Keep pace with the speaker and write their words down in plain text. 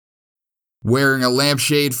Wearing a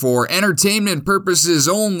lampshade for entertainment purposes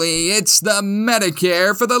only, it's the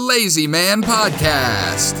Medicare for the Lazy Man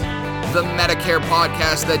podcast. The Medicare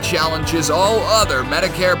podcast that challenges all other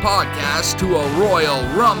Medicare podcasts to a royal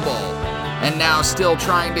rumble. And now still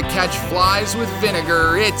trying to catch flies with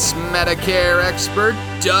vinegar, it's Medicare expert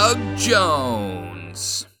Doug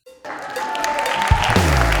Jones.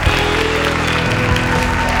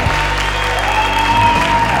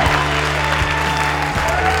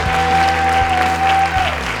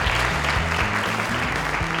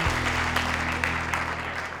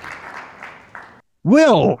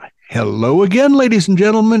 Well, hello again, ladies and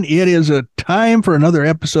gentlemen. It is a time for another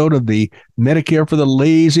episode of the Medicare for the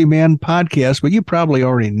Lazy Man podcast, but you probably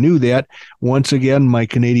already knew that. Once again, my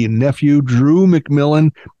Canadian nephew, Drew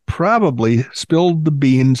McMillan, probably spilled the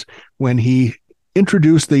beans when he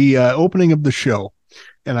introduced the opening of the show.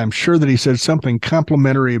 And I'm sure that he said something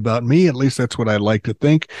complimentary about me. At least that's what I like to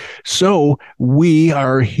think. So we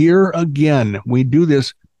are here again. We do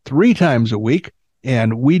this 3 times a week.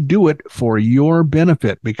 And we do it for your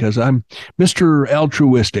benefit because I'm Mr.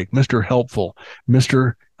 Altruistic, Mr. Helpful,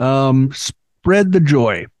 Mr. Spread the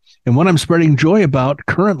Joy. And what I'm spreading joy about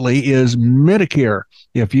currently is Medicare.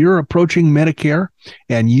 If you're approaching Medicare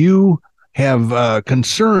and you have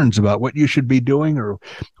concerns about what you should be doing or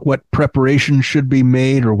what preparations should be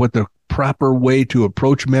made or what the proper way to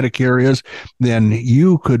approach Medicare is, then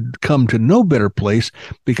you could come to no better place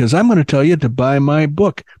because I'm going to tell you to buy my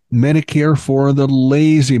book, Medicare for the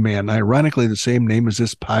Lazy Man. Ironically, the same name as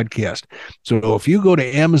this podcast. So if you go to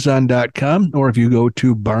Amazon.com or if you go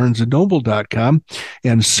to BarnesandNoble.com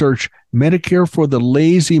and search Medicare for the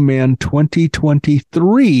Lazy Man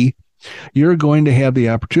 2023, you're going to have the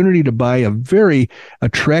opportunity to buy a very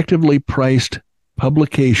attractively priced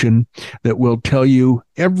publication that will tell you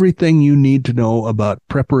everything you need to know about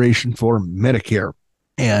preparation for Medicare.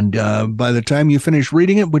 And by the time you finish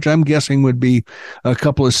reading it, which I'm guessing would be a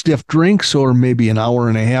couple of stiff drinks or maybe an hour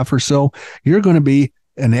and a half or so, you're going to be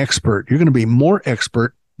an expert. You're going to be more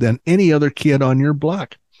expert than any other kid on your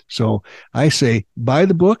block. So I say, buy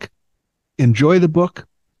the book, enjoy the book,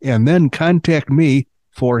 and then contact me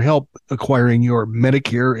for help acquiring your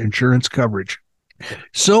Medicare insurance coverage.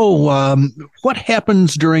 So what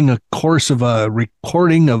happens during a course of a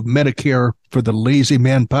recording of Medicare for the Lazy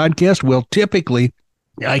Man podcast? Well, typically,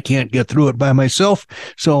 I can't get through it by myself,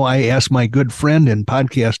 so I asked my good friend and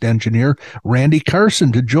podcast engineer, Randy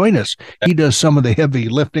Carson, to join us. He does some of the heavy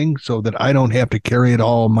lifting so that I don't have to carry it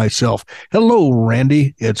all myself. Hello,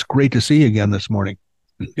 Randy. It's great to see you again this morning.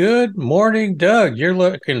 Good morning, Doug. You're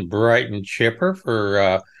looking bright and chipper for,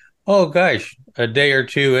 a day or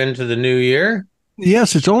two into the new year.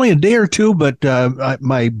 Yes, it's only a day or two, but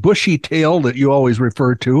my bushy tail that you always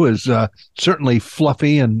refer to is certainly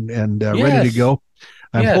fluffy and ready to go.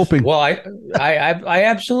 I'm hoping. Well, I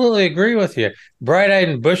absolutely agree with you. Bright-eyed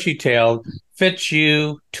and bushy-tailed fits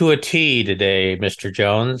you to a T today, Mr.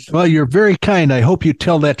 Jones. Well, you're very kind. I hope you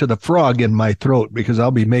tell that to the frog in my throat because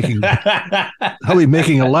I'll be making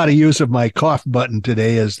a lot of use of my cough button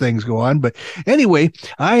today as things go on. But anyway,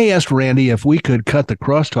 I asked Randy if we could cut the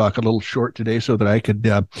crosstalk a little short today so that I could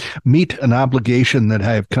meet an obligation that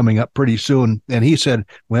I have coming up pretty soon. And he said,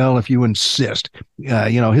 well, if you insist,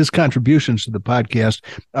 his contributions to the podcast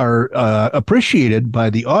are appreciated by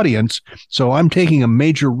the audience. So I'm taking a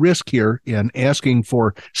major risk here in asking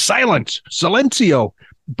for silencio,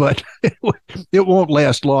 but it won't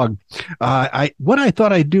last long. What I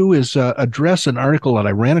thought I'd do is address an article that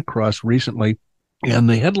I ran across recently, and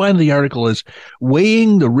the headline of the article is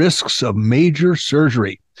Weighing the Risks of Major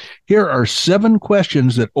Surgery. Here are 7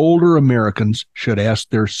 questions that older Americans should ask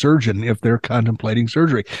their surgeon if they're contemplating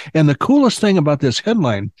surgery. And the coolest thing about this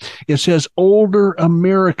headline, it says older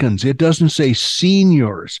Americans. It doesn't say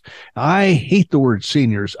seniors. I hate the word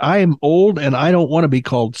seniors. I am old and I don't want to be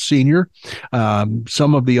called senior.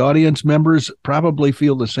 Some of the audience members probably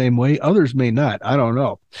feel the same way. Others may not. I don't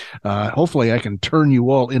know. Hopefully I can turn you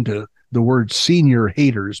all into the word senior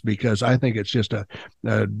haters because I think it's just a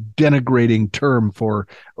denigrating term for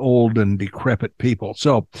old and decrepit people.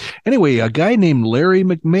 So anyway, a guy named Larry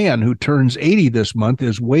McMahon, who turns 80 this month,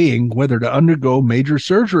 is weighing whether to undergo major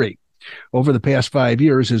surgery. Over the past 5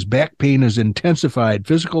 years, his back pain has intensified.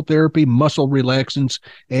 Physical therapy, muscle relaxants,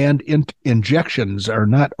 and injections are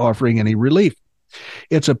not offering any relief.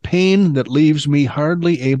 It's a pain that leaves me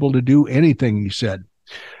hardly able to do anything, he said.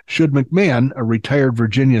 Should McMahon, a retired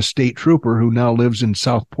Virginia state trooper who now lives in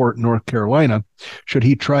Southport, North Carolina, should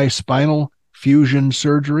he try spinal fusion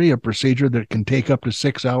surgery, a procedure that can take up to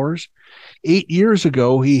 6 hours? 8 years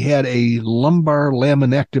ago, he had a lumbar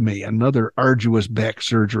laminectomy, another arduous back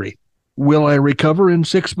surgery. Will I recover in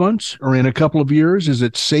 6 months or in a couple of years? Is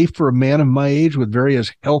it safe for a man of my age with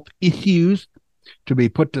various health issues to be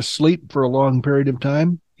put to sleep for a long period of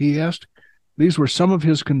time? He asked. These were some of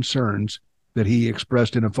his concerns that he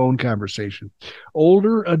expressed in a phone conversation.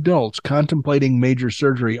 Older adults contemplating major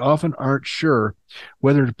surgery often aren't sure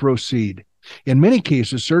whether to proceed. In many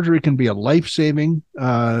cases, surgery can be a life-saving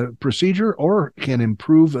procedure or can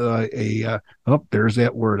improve there's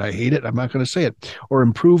that word. I hate it. I'm not going to say it. Or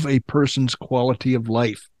improve a person's quality of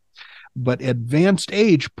life. But advanced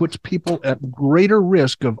age puts people at greater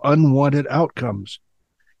risk of unwanted outcomes,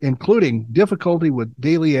 including difficulty with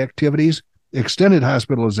daily activities, extended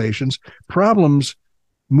hospitalizations, problems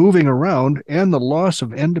moving around, and the loss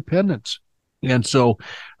of independence. And so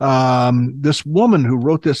this woman who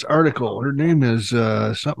wrote this article, her name is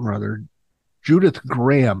something or other, Judith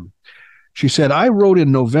Graham. She said, I wrote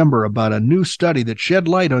in November about a new study that shed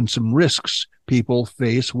light on some risks people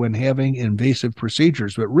face when having invasive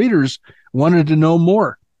procedures, but readers wanted to know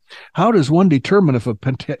more. How does one determine if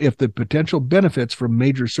the potential benefits from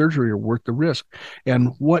major surgery are worth the risk?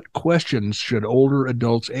 And what questions should older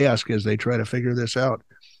adults ask as they try to figure this out?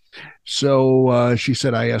 So she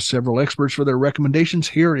said, I asked several experts for their recommendations.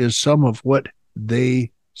 Here is some of what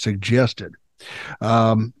they suggested.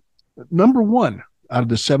 Number one, out of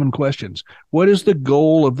the 7 questions, what is the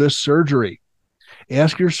goal of this surgery?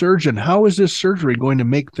 Ask your surgeon, how is this surgery going to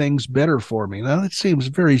make things better for me? Now, that seems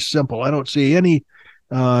very simple. I don't see any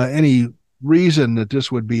reason that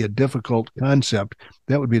this would be a difficult concept.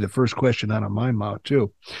 That would be the first question out of my mouth,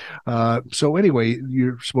 too. So anyway,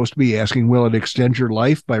 you're supposed to be asking, will it extend your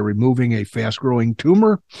life by removing a fast-growing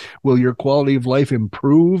tumor? Will your quality of life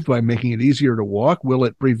improve by making it easier to walk? Will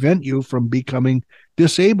it prevent you from becoming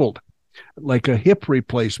disabled, like a hip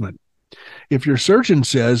replacement? If your surgeon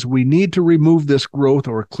says we need to remove this growth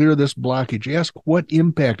or clear this blockage, ask what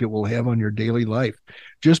impact it will have on your daily life.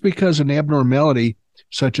 Just because an abnormality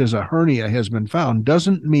such as a hernia has been found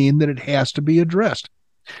doesn't mean that it has to be addressed,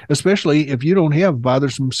 especially if you don't have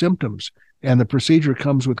bothersome symptoms and the procedure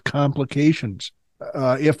comes with complications.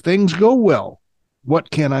 If things go well, what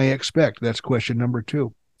can I expect? That's question number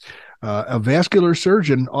 2. A vascular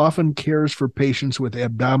surgeon often cares for patients with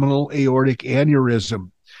abdominal aortic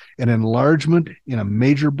aneurysm, an enlargement in a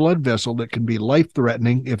major blood vessel that can be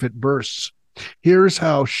life-threatening if it bursts. Here's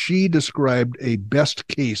how she described a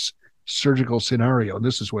best-case surgical scenario.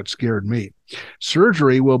 This is what scared me.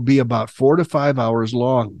 Surgery will be about 4 to 5 hours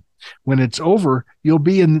long. When it's over, you'll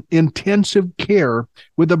be in intensive care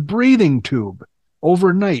with a breathing tube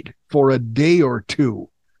overnight for a day or 2.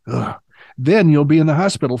 Then you'll be in the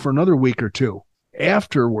hospital for another week or 2.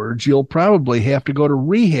 Afterwards, you'll probably have to go to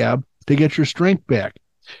rehab to get your strength back.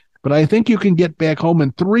 But I think you can get back home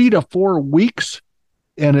in 3 to 4 weeks,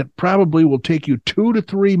 and it probably will take you 2 to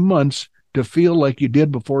 3 months to feel like you did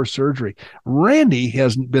before surgery. Randy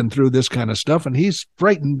hasn't been through this kind of stuff, and he's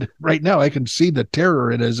frightened right now. I can see the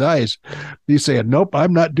terror in his eyes. He's saying, nope,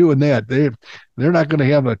 I'm not doing that. They're not going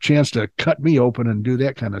to have a chance to cut me open and do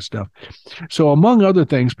that kind of stuff. So among other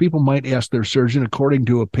things, people might ask their surgeon, according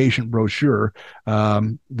to a patient brochure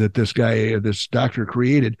that this doctor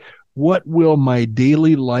created, what will my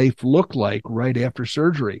daily life look like right after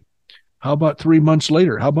surgery? How about 3 months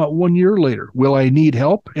later? How about 1 year later? Will I need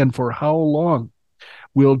help, and for how long?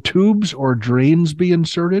 Will tubes or drains be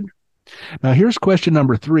inserted? Now, here's question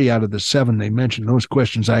number 3 out of the 7 they mentioned. Those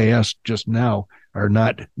questions I asked just now are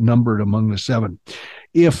not numbered among the 7.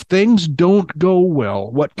 If things don't go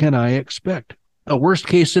well, what can I expect? A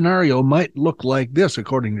worst-case scenario might look like this,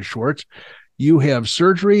 according to Schwartz. You have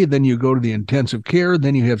surgery, then you go to the intensive care,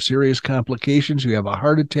 then you have serious complications, you have a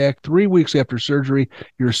heart attack. 3 weeks after surgery,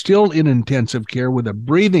 you're still in intensive care with a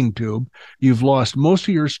breathing tube. You've lost most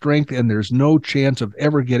of your strength, and there's no chance of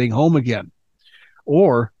ever getting home again.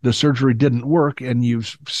 Or the surgery didn't work, and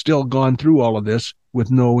you've still gone through all of this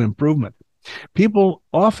with no improvement. People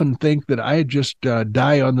often think that I just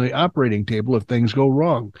die on the operating table if things go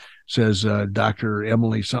wrong, says Dr.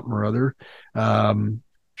 Emily something or other.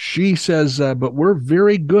 She says, but we're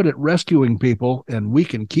very good at rescuing people, and we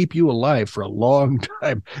can keep you alive for a long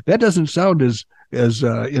time. That doesn't sound as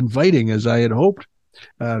inviting as I had hoped.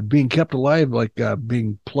 Being kept alive like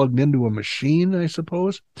being plugged into a machine, I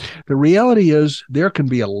suppose. The reality is there can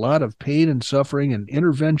be a lot of pain and suffering and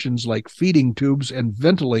interventions like feeding tubes and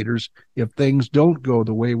ventilators if things don't go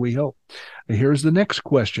the way we hope. Here's the next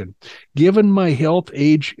question. Given my health,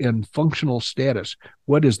 age, and functional status,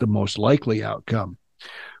 what is the most likely outcome?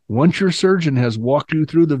 Once your surgeon has walked you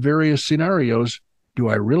through the various scenarios, do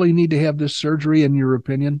I really need to have this surgery, in your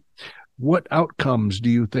opinion? What outcomes do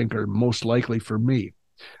you think are most likely for me?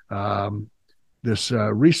 This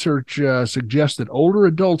research suggests that older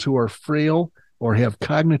adults who are frail or have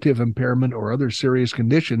cognitive impairment or other serious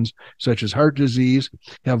conditions, such as heart disease,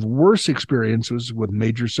 have worse experiences with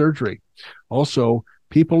major surgery. Also,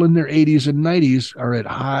 people in their 80s and 90s are at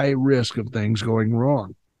high risk of things going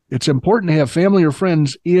wrong. It's important to have family or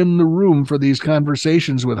friends in the room for these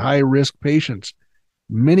conversations with high-risk patients.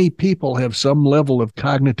 Many people have some level of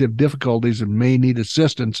cognitive difficulties and may need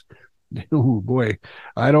assistance. Oh, boy,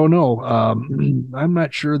 I don't know. I'm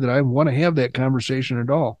not sure that I want to have that conversation at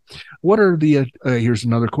all. What are the, here's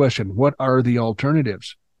another question. What are the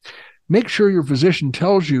alternatives? Make sure your physician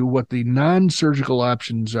tells you what the non-surgical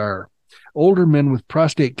options are. Older men with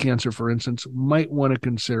prostate cancer, for instance, might want to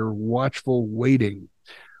consider watchful waiting,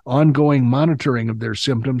 ongoing monitoring of their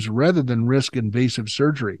symptoms rather than risk invasive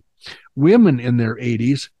surgery. Women in their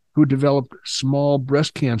 80s who develop small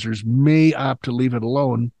breast cancers may opt to leave it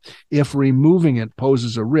alone if removing it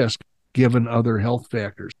poses a risk given other health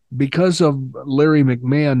factors. Because of Larry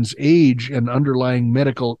McMahon's age and underlying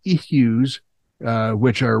medical issues,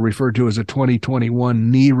 which are referred to as a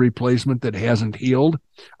 2021 knee replacement that hasn't healed,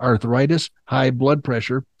 arthritis, high blood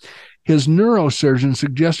pressure, his neurosurgeon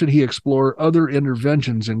suggested he explore other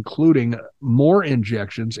interventions, including more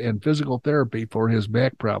injections and physical therapy for his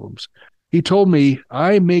back problems. He told me,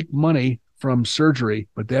 I make money from surgery,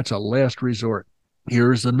 but that's a last resort.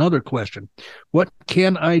 Here's another question. What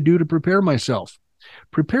can I do to prepare myself?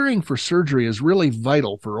 Preparing for surgery is really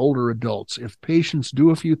vital for older adults. If patients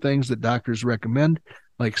do a few things that doctors recommend,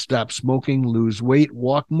 like stop smoking, lose weight,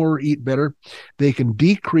 walk more, eat better, they can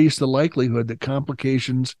decrease the likelihood that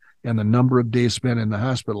complications and the number of days spent in the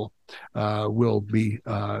hospital will be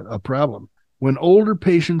a problem. When older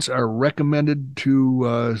patients are recommended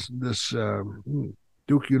to this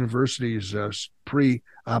Duke University's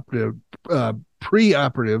preoperative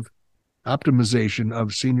optimization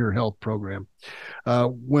of senior health program,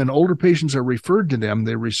 when older patients are referred to them,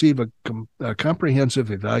 they receive a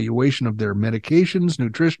comprehensive evaluation of their medications,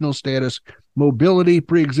 nutritional status, mobility,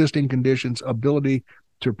 pre-existing conditions, ability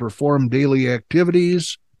to perform daily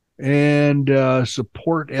activities, and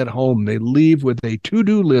support at home. They leave with a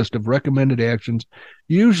to-do list of recommended actions,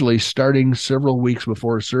 usually starting several weeks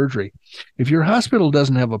before surgery. If your hospital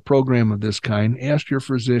doesn't have a program of this kind, ask your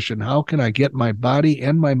physician, how can I get my body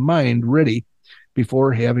and my mind ready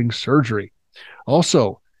before having surgery?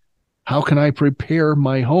 Also, how can I prepare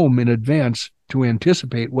my home in advance to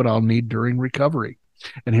anticipate what I'll need during recovery?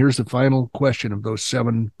 And here's the final question of those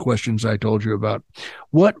 7 questions I told you about.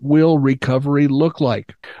 What will recovery look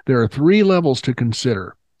like? There are 3 levels to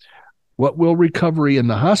consider. What will recovery in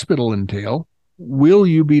the hospital entail? Will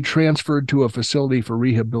you be transferred to a facility for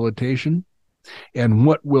rehabilitation? And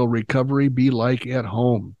what will recovery be like at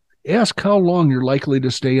home? Ask how long you're likely to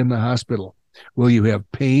stay in the hospital. Will you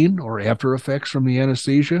have pain or after effects from the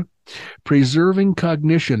anesthesia? Preserving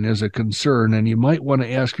cognition is a concern, and you might want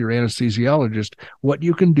to ask your anesthesiologist what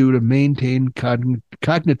you can do to maintain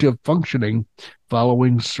cognitive functioning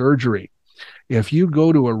following surgery. If you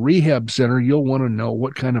go to a rehab center, you'll want to know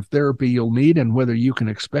what kind of therapy you'll need and whether you can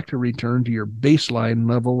expect a return to your baseline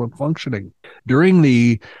level of functioning. During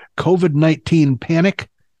the COVID-19 panic,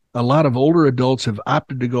 a lot of older adults have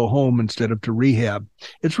opted to go home instead of to rehab.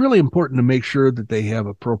 It's really important to make sure that they have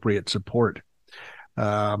appropriate support.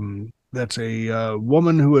 That's a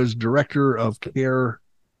woman who is director of care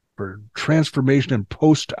for transformation and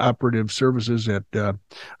post-operative services at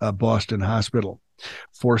Boston Hospital.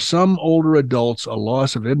 For some older adults, a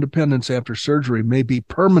loss of independence after surgery may be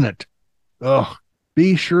permanent.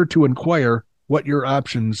 Be sure to inquire what your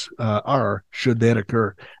options are should that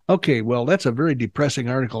occur. Okay, well, that's a very depressing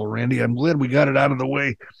article, Randy. I'm glad we got it out of the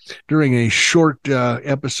way during a short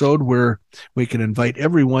episode where we can invite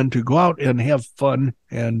everyone to go out and have fun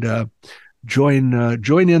and join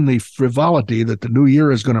in the frivolity that the new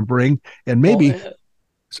year is going to bring, and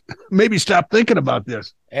maybe stop thinking about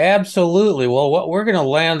this. Absolutely. Well, we're going to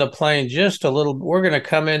land the plane just a little. We're going to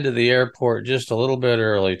come into the airport just a little bit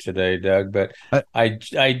early today, Doug. But I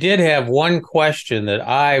did have one question that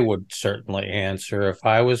I would certainly answer if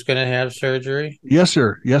I was going to have surgery. Yes,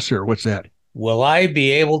 sir. Yes, sir. What's that? Will I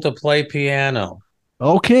be able to play piano?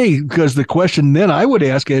 Okay, because the question then I would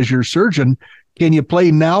ask as your surgeon, can you play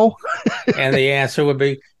now? And the answer would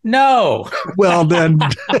be no. Well, then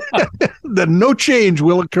no change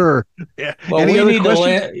will occur. Well, we need to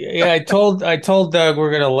land. Yeah, I told Doug we're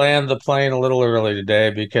going to land the plane a little early today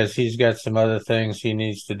because he's got some other things he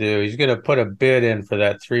needs to do. He's going to put a bid in for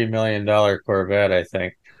that $3 million Corvette, I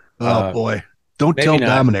think. Oh, boy. Don't Maybe tell not.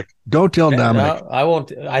 Dominic. Don't tell Dominic. No, I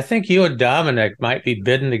won't. I think you and Dominic might be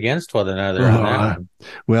bidding against one another on that one.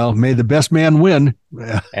 Well, may the best man win.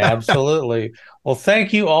 Absolutely. Well,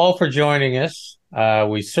 thank you all for joining us.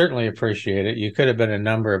 We certainly appreciate it. You could have been a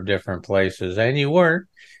number of different places, and you weren't.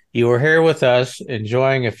 You were here with us,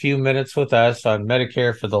 enjoying a few minutes with us on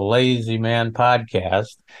Medicare for the Lazy Man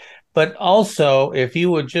podcast. But also, if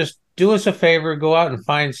you would just do us a favor, go out and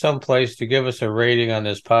find some place to give us a rating on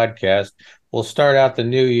this podcast. We'll start out the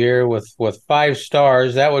new year with 5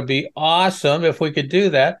 stars. That would be awesome if we could do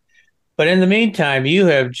that. But in the meantime, you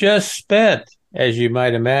have just spent, as you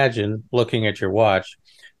might imagine, looking at your watch,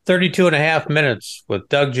 32 and a half minutes with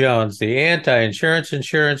Doug Jones, the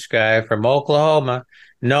insurance guy from Oklahoma.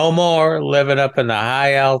 No more living up in the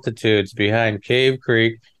high altitudes behind Cave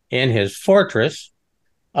Creek in his fortress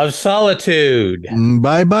of solitude.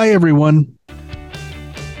 Bye-bye, everyone.